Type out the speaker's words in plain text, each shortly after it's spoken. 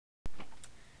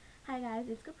guys,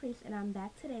 it's Caprice and I'm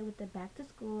back today with the back to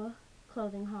school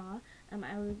clothing haul. I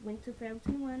went to Forever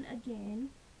 21 again.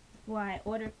 Well, I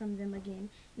ordered from them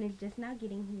again and it's just now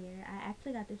getting here. I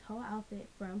actually got this whole outfit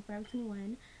from Forever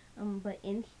 21, but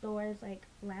in stores like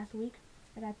last week.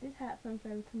 I got this hat from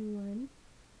Forever 21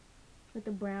 with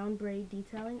the brown braid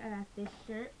detailing. I got this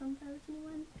shirt from Forever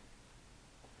 21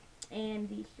 and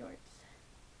these shorts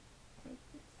like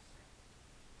this.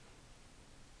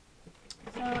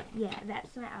 So yeah,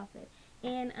 that's my outfit.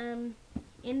 And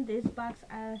in this box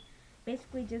I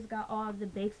basically just got all of the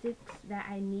basics that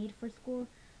I need for school.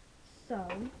 So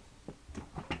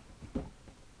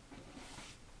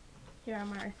here are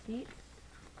my receipts.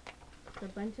 It's a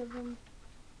bunch of them.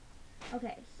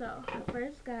 Okay, so I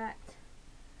first got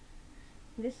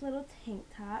this little tank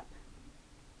top,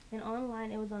 and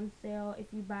online it was on sale.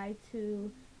 If you buy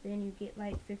two, then you get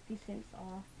like 50 cents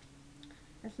off.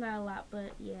 That's not a lot,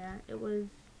 but yeah, it was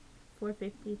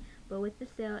 $4.50, but with the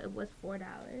sale it was $4.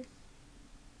 So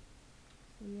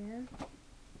yeah.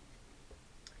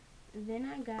 Then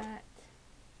I got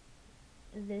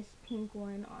this pink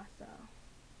one also,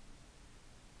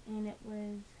 and it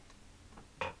was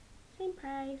same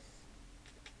price.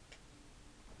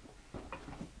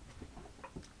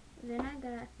 Then I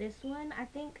got this one. I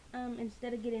think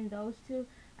instead of getting those two,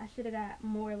 I should have got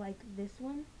more like this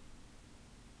one.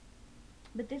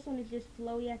 But this one is just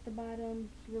flowy at the bottom.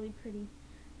 It's really pretty.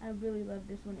 I really love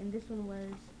this one. And this one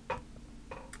was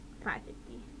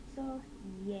 $5.50. So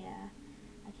yeah,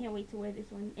 I can't wait to wear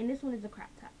this one. And this one is a crop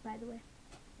top, by the way.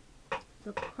 It's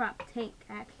a crop tank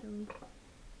actually.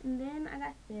 And then I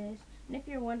got this. And if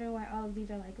you're wondering why all of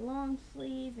these are like long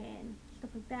sleeve and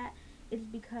stuff like that, it's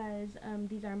because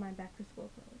these are my back to school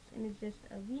clothes. And it's just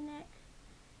a v-neck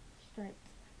striped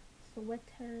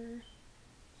sweater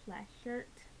 / shirt.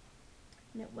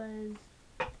 And it was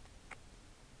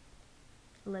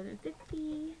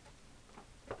 $11.50.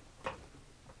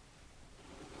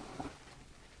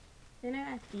 Then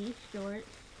I got these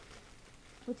shorts,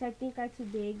 which I think are too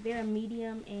big. They're a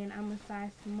medium and I'm a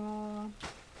size small.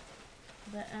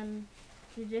 But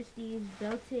they're just these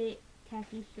belted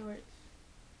khaki shorts.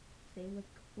 They look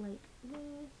like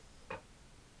this.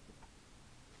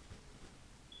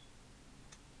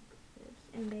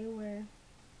 And they were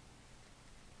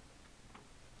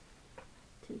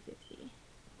 $2.50.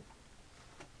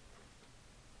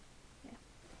 Yeah.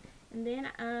 And then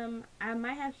I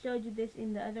might have showed you this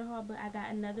in the other haul, but I got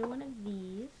another one of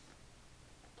these.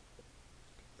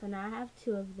 So now I have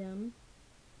two of them.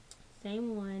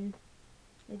 Same one.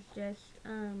 It's just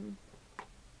I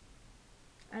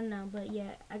don't know, but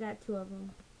yeah, I got two of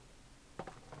them.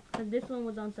 Cause this one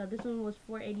was on sale. This one was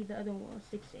 $4.80. The other one was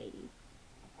 $6.80.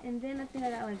 And then I think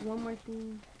I got like one more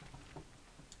thing.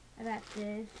 I got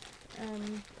this.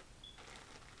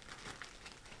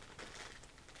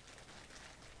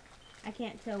 I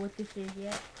can't tell what this is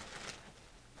yet.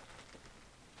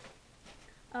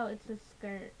 Oh, it's a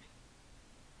skirt.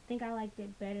 I think I liked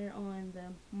it better on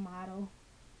the model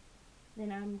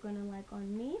than I'm gonna like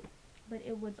on me. But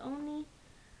it was only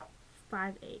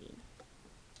 $5.80.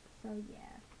 So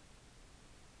yeah.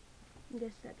 I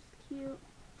guess that's cute.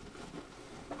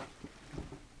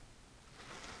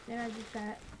 Then I just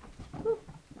got, whew,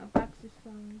 my box is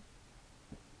falling.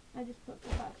 I just put the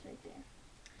box right there.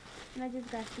 And I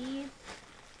just got these.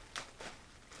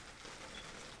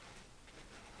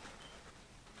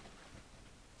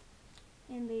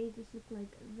 And they just look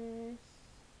like this.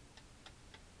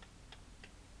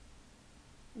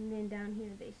 And then down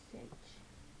here they cinch.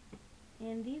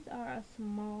 And these are a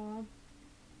small.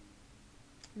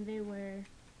 They were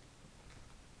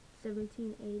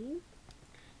 $17.80.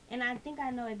 And I think I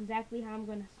know exactly how I'm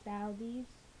going to style these.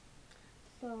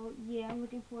 So yeah, I'm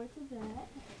looking forward to that.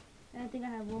 And I think I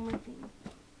have one more thing.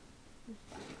 This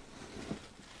box.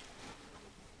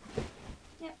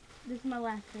 Yep, this is my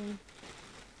last thing.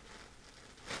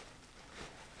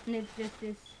 And it's just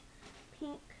this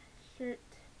pink shirt,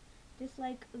 just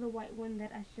like the white one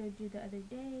that I showed you the other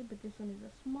day, but this one is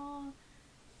a small.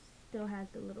 Still has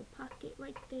the little pocket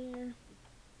right there.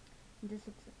 And this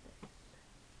looks like this.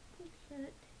 Pink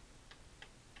shirt.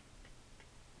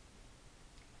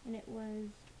 And it was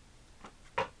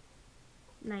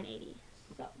 $9.80.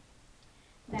 So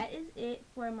that is it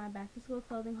for my back to school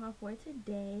clothing haul for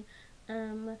today.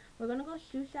 We're gonna go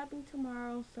shoe shopping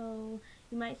tomorrow, so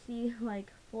you might see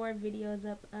like 4 videos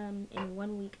up in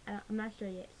 1 week. I'm not sure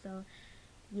yet. So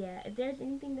yeah, if there's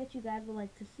anything that you guys would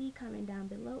like to see, comment down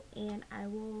below and I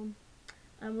will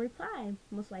reply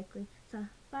most likely. So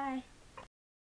bye.